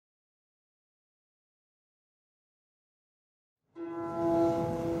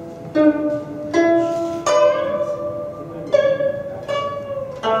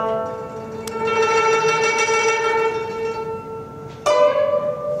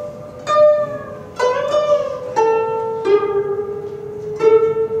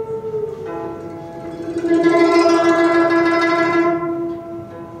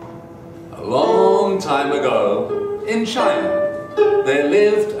In China, there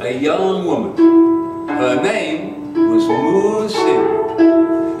lived a young woman. Her name was Goose,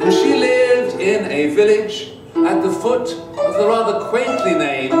 and she lived in a village at the foot of the rather quaintly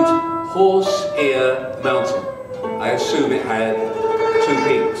named Horse Ear Mountain. I assume it had 2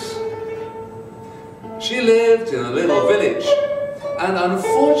 peaks. She lived in a little village, and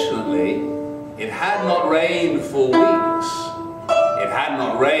unfortunately, it had not rained for weeks. It had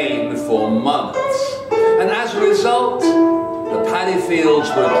not rained for months. And as a result, the paddy fields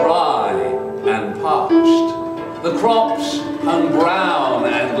were dry and parched. The crops hung brown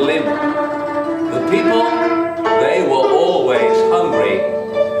and limp. The people, they were always hungry,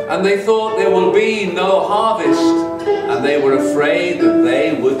 and they thought there will be no harvest, and they were afraid that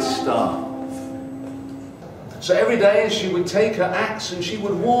they would starve. So every day she would take her axe and she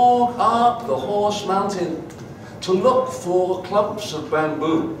would walk up the Horse Mountain to look for clumps of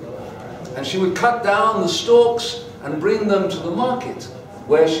bamboo. And she would cut down the stalks and bring them to the market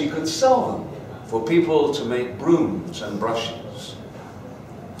where she could sell them for people to make brooms and brushes.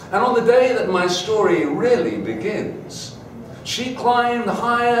 And on the day that my story really begins, she climbed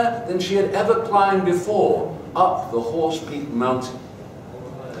higher than she had ever climbed before up the Horse Peak Mountain.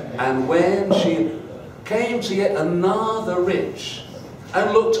 And when she came to yet another ridge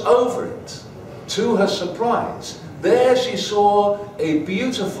and looked over it, to her surprise, there she saw a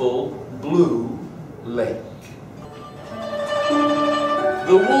beautiful blue lake.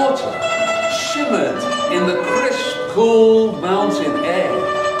 The water shimmered in the crisp, cool mountain air.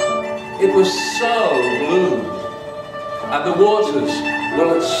 It was so blue, and the waters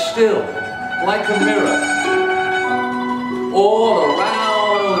were still like a mirror. All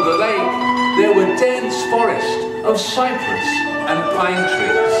around the lake there were dense forests of cypress and pine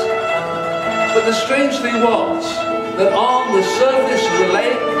trees. But the strange thing was that on the surface of the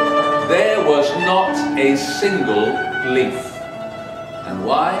lake there was not a single leaf. And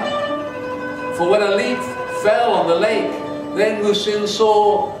why? For when a leaf fell on the lake, then Goose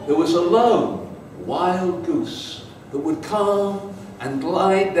saw there was a lone wild goose that would come and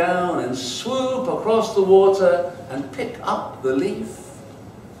glide down and swoop across the water and pick up the leaf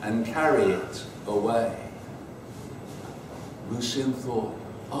and carry it away. Goose thought,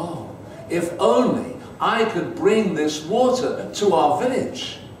 oh, if only I could bring this water to our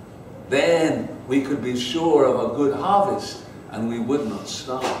village, then we could be sure of a good harvest and we would not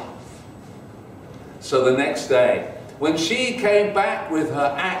starve. So the next day, when she came back with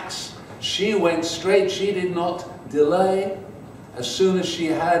her axe, she went straight, she did not delay. As soon as she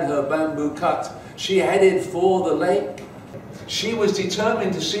had her bamboo cut, she headed for the lake. She was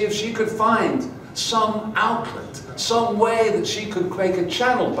determined to see if she could find some outlet, some way that she could make a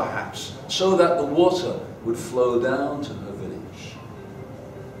channel perhaps, so that the water would flow down to her village.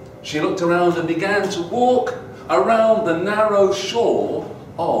 She looked around and began to walk around the narrow shore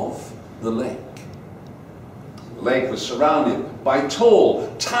of the lake. The lake was surrounded by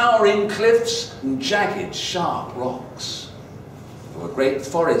tall, towering cliffs and jagged, sharp rocks. There were great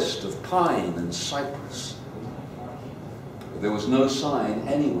forests of pine and cypress. But there was no sign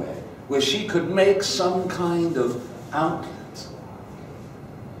anywhere where she could make some kind of outlet.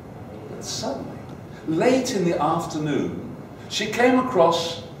 But suddenly, late in the afternoon, she came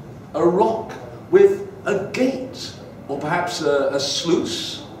across a rock with a gate, or perhaps a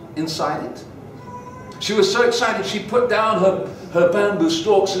sluice inside it. She was so excited she put down her bamboo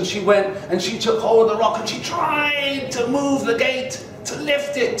stalks and she went and she took hold of the rock and she tried to move the gate, to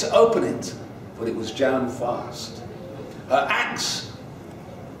lift it, to open it, but it was jammed fast. Her axe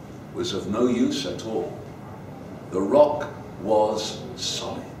was of no use at all. The rock was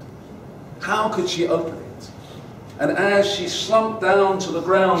solid. How could she open it? And as she slumped down to the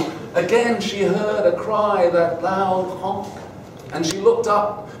ground, again she heard a cry, that loud honk. And she looked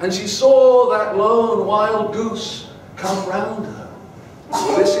up and she saw that lone wild goose come round her.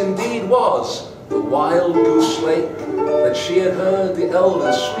 For this indeed was the wild goose lake that she had heard the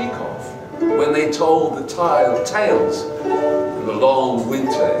elders speak of when they told the tales in the long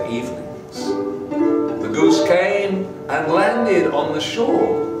winter evenings. The goose came and landed on the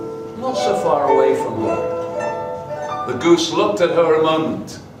shore, not so far away from her. The goose looked at her a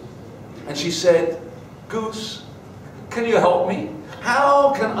moment and she said, "Goose, can you help me?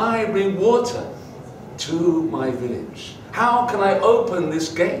 How can I bring water to my village? How can I open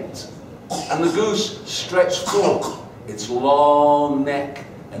this gate? And the goose stretched forth its long neck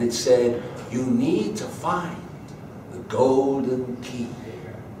and it said, you need to find the golden key.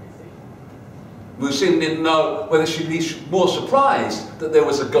 Muhsin didn't know whether she'd be more surprised that there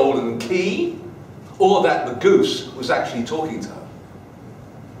was a golden key or that the goose was actually talking to her.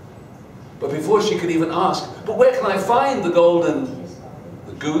 But before she could even ask, but where can I find the golden?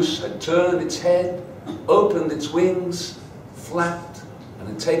 The goose had turned its head, opened its wings, flapped, and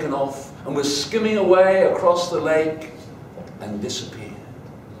had taken off, and was skimming away across the lake and disappeared.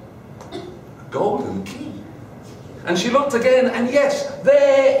 A golden key. And she looked again, and yes,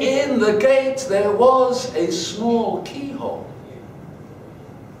 there in the gate there was a small keyhole.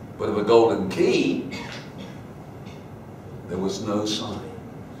 But of a golden key, there was no sign.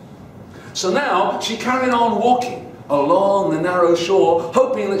 So now she carried on walking along the narrow shore,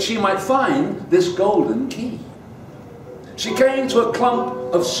 hoping that she might find this golden key. She came to a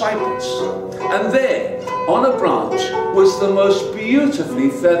clump of cypress, and there, on a branch, was the most beautifully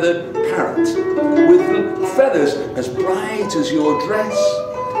feathered parrot, with feathers as bright as your dress,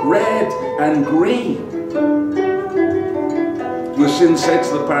 red and green. Muhsin said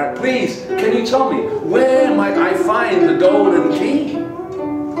to the parrot, please, can you tell me, where might I find the golden key?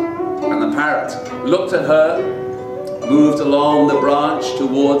 And the parrot looked at her, moved along the branch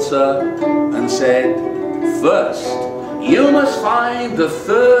towards her, and said, first, you must find the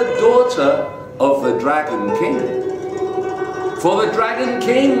third daughter of the Dragon King. For the Dragon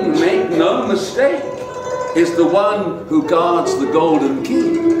King, make no mistake, is the one who guards the golden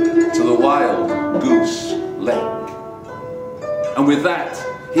key to the wild goose lake. And with that,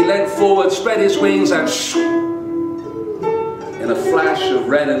 he leant forward, spread his wings, and in a flash of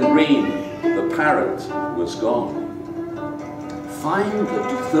red and green, the parrot was gone. Find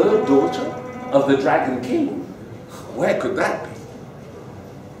the third daughter of the Dragon King? Where could that be?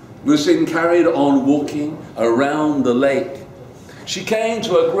 Muhsin carried on walking around the lake. She came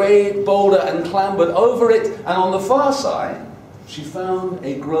to a great boulder and clambered over it, and on the far side, she found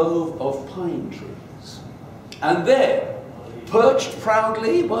a grove of pine trees. And there, perched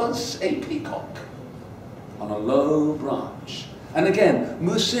proudly, was a peacock on a low branch. And again,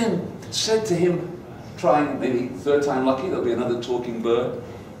 Muhsin said to him, trying maybe third time lucky, there'll be another talking bird.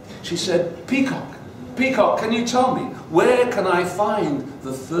 She said, peacock, peacock, can you tell me, where can I find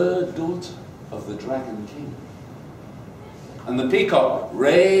the third daughter of the Dragon King? And the peacock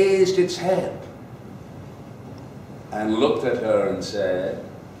raised its head and looked at her and said,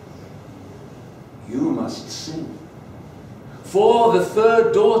 you must sing. For the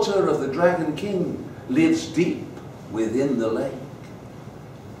third daughter of the Dragon King lives deep within the lake.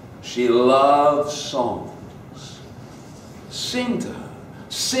 She loves songs. Sing to her.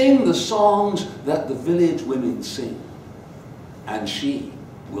 Sing the songs that the village women sing, and she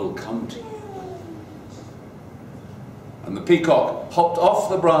will come to you. And the peacock hopped off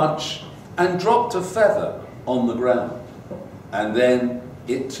the branch and dropped a feather on the ground. And then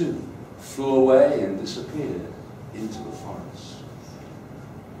it too flew away and disappeared into the forest.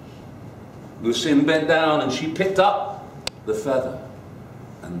 Muhsin bent down and she picked up the feather.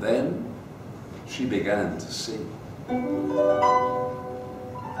 And then she began to sing.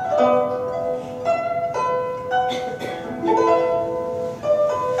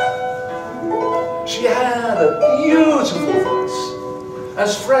 She had a beautiful voice,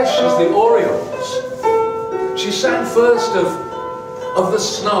 as fresh as the orioles. She sang first of the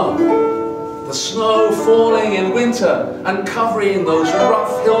snow falling in winter and covering those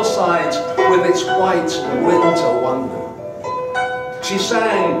rough hillsides with its white winter wonder. She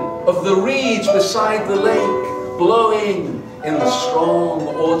sang of the reeds beside the lake, blowing in the strong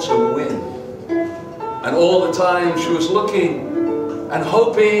autumn wind. And all the time she was looking and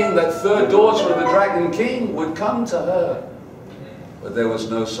hoping that third daughter of the Dragon King would come to her. But there was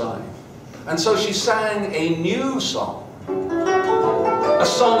no sign. And so she sang a new song. A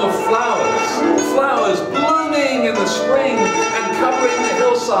song of flowers. Flowers blooming in the spring and covering the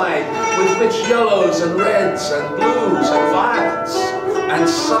hillside with rich yellows and reds and blues and violets. And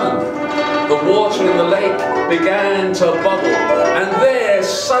suddenly, the water in the lake began to bubble. And there,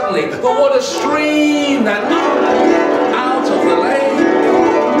 suddenly, the water streamed and out of the lake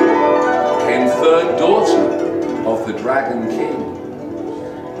came third daughter of the Dragon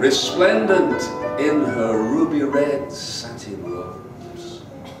King, resplendent in her ruby red satin robes.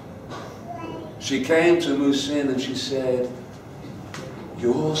 She came to Muhsin and she said,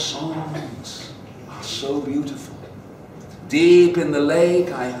 your songs are so beautiful. Deep in the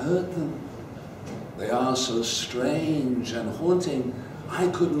lake I heard them. They are so strange and haunting, I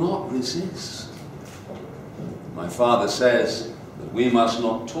could not resist. My father says that we must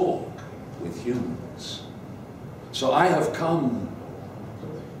not talk with humans. So I have come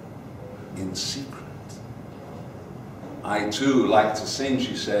in secret. I too like to sing,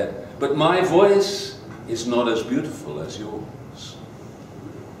 she said, but my voice is not as beautiful as yours.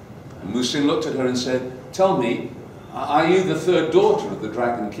 And Musin looked at her and said, tell me, are you the third daughter of the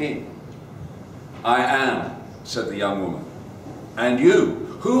Dragon King? I am, said the young woman. And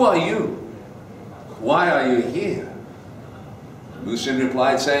you? Who are you? Why are you here? Musin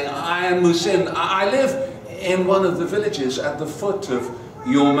replied, saying, I am Musin. I live in one of the villages at the foot of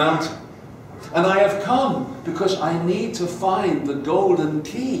your mountain. And I have come because I need to find the golden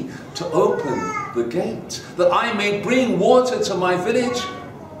key to open the gate, that I may bring water to my village,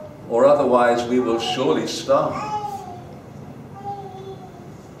 or otherwise we will surely starve.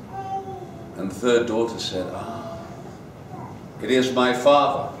 And the third daughter said, it is my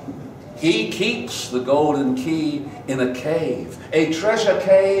father. He keeps the golden key in a cave, a treasure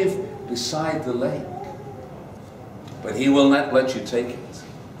cave beside the lake. But he will not let you take it,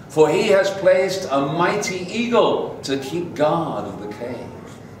 for he has placed a mighty eagle to keep guard of the cave.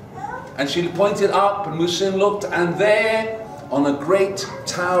 And she pointed up, and Musin looked, and there, on a great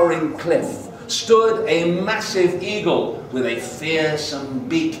towering cliff, stood a massive eagle with a fearsome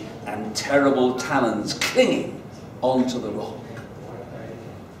beak and terrible talons clinging onto the rock.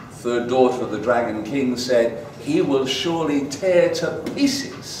 Third daughter of the Dragon King said, he will surely tear to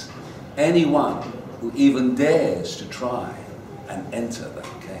pieces anyone who even dares to try and enter that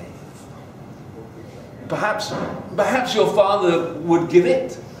cave. Perhaps your father would give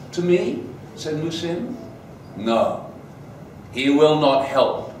it to me, said Musin. No, he will not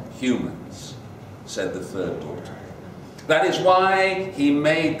help humans, said the third daughter. That is why he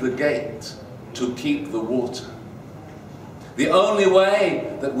made the gate, to keep the water. The only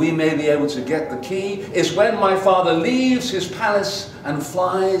way that we may be able to get the key is when my father leaves his palace and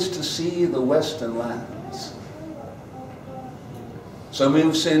flies to see the western lands. So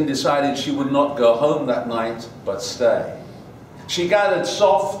Musin decided she would not go home that night, but stay. She gathered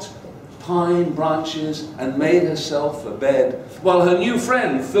soft pine branches and made herself a bed, while her new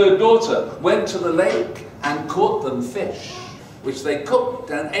friend, third daughter, went to the lake and caught them fish, which they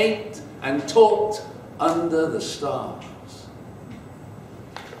cooked and ate and talked under the stars.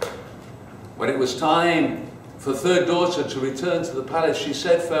 When it was time for third daughter to return to the palace, she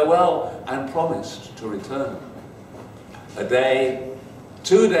said farewell and promised to return. A day,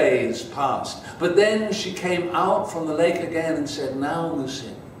 2 days passed, but then she came out from the lake again and said, now,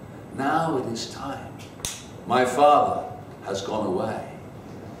 Musin, now it is time. My father has gone away.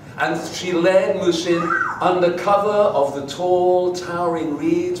 And she led Musin under cover of the tall, towering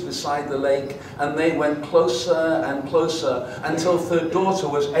reeds beside the lake, and they went closer and closer until third daughter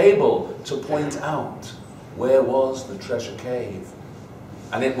was able to point out where was the treasure cave.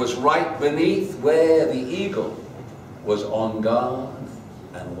 And it was right beneath where the eagle was on guard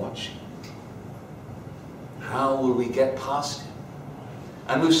and watching. How will we get past him?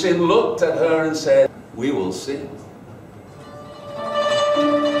 And Musin looked at her and said, we will see.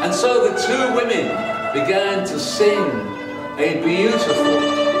 And so the two women began to sing a beautiful,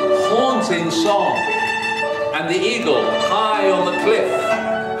 haunting song. And the eagle, high on the cliff,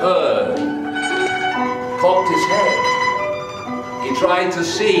 heard, cocked his head. He tried to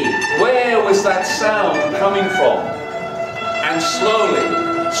see where was that sound coming from. And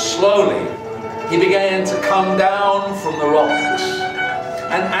slowly, slowly, he began to come down from the rocks.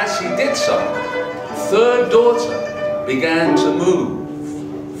 And as he did so, third daughter began to move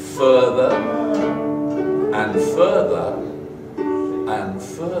further and further and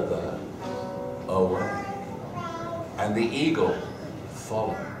further away. And the eagle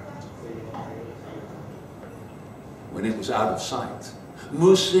followed. When it was out of sight,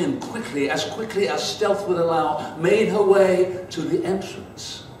 Musin quickly as stealth would allow, made her way to the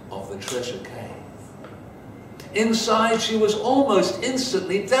entrance of the treasure cave. Inside, she was almost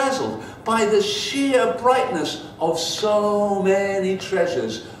instantly dazzled by the sheer brightness of so many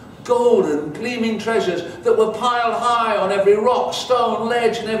treasures, golden, gleaming treasures that were piled high on every rock, stone,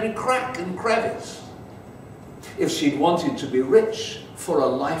 ledge, and every crack and crevice. If she'd wanted to be rich for a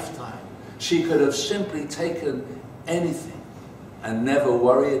lifetime, she could have simply taken anything and never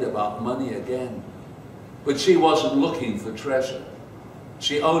worried about money again. But she wasn't looking for treasure.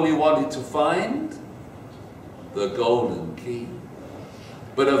 She only wanted to find the golden key.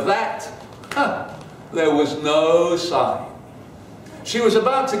 But of that, there was no sign. She was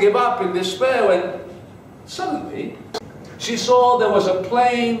about to give up in despair when suddenly she saw there was a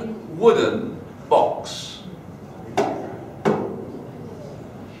plain wooden box.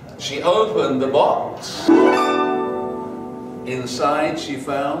 She opened the box Inside she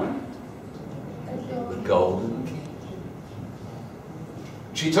found the golden key.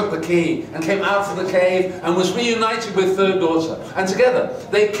 She took the key and came out from the cave and was reunited with third daughter. And together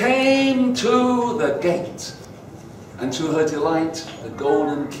they came to the gate. And to her delight, the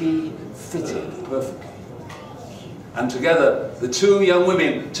golden key fitted perfectly. And together the two young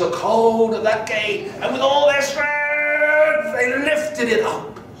women took hold of that gate, and with all their strength they lifted it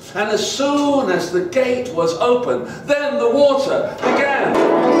up. And as soon as the gate was open, then the water began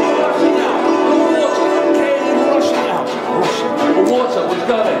rushing out. The water came rushing out. The water was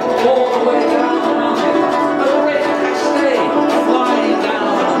going all the way down the mountain. A great cascade flying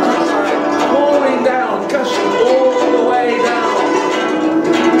down the mountainside, pouring down, gushing all the way down.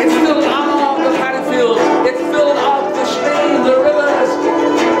 It filled up the paddy fields. It filled up the streams, the rivers,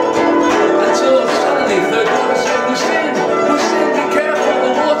 until suddenly third daughter said, Lucien, be careful,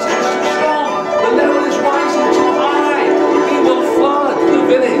 the water is too strong, the level is rising too high, we will flood the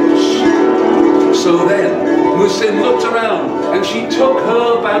village. So then Lucien looked around and she took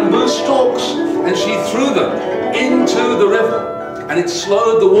her bamboo stalks and she threw them into the river, and it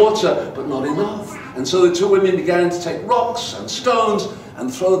slowed the water, but not enough. And so the two women began to take rocks and stones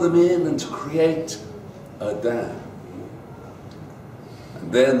and throw them in and to create a dam.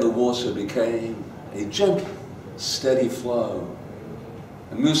 And then the water became a gentle, steady flow.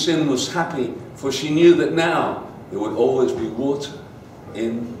 And Lucien was happy, for she knew that now there would always be water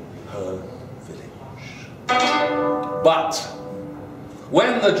in her village. But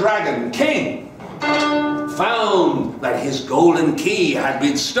when the Dragon King found that his golden key had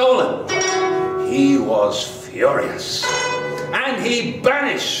been stolen, he was furious, and he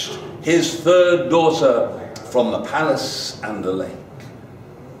banished his third daughter from the palace and the lake.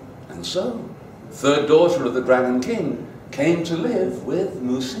 And so, third daughter of the Dragon King came to live with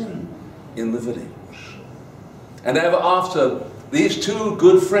Lucien in the village. And ever after, these two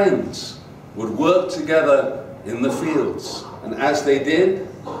good friends would work together in the fields, and as they did,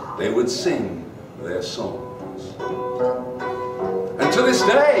 they would sing their songs. And to this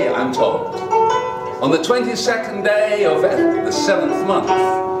day, I'm told, on the 22nd day of the 7th month,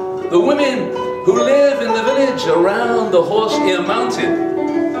 the women who live in the village around the Horse-Ear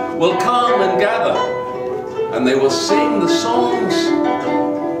Mountain will come and gather, and they will sing the songs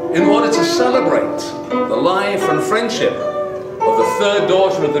in order to celebrate the life and friendship of the third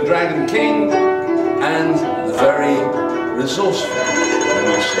daughter of the Dragon King and the very resourceful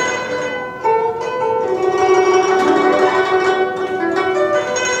Lucien.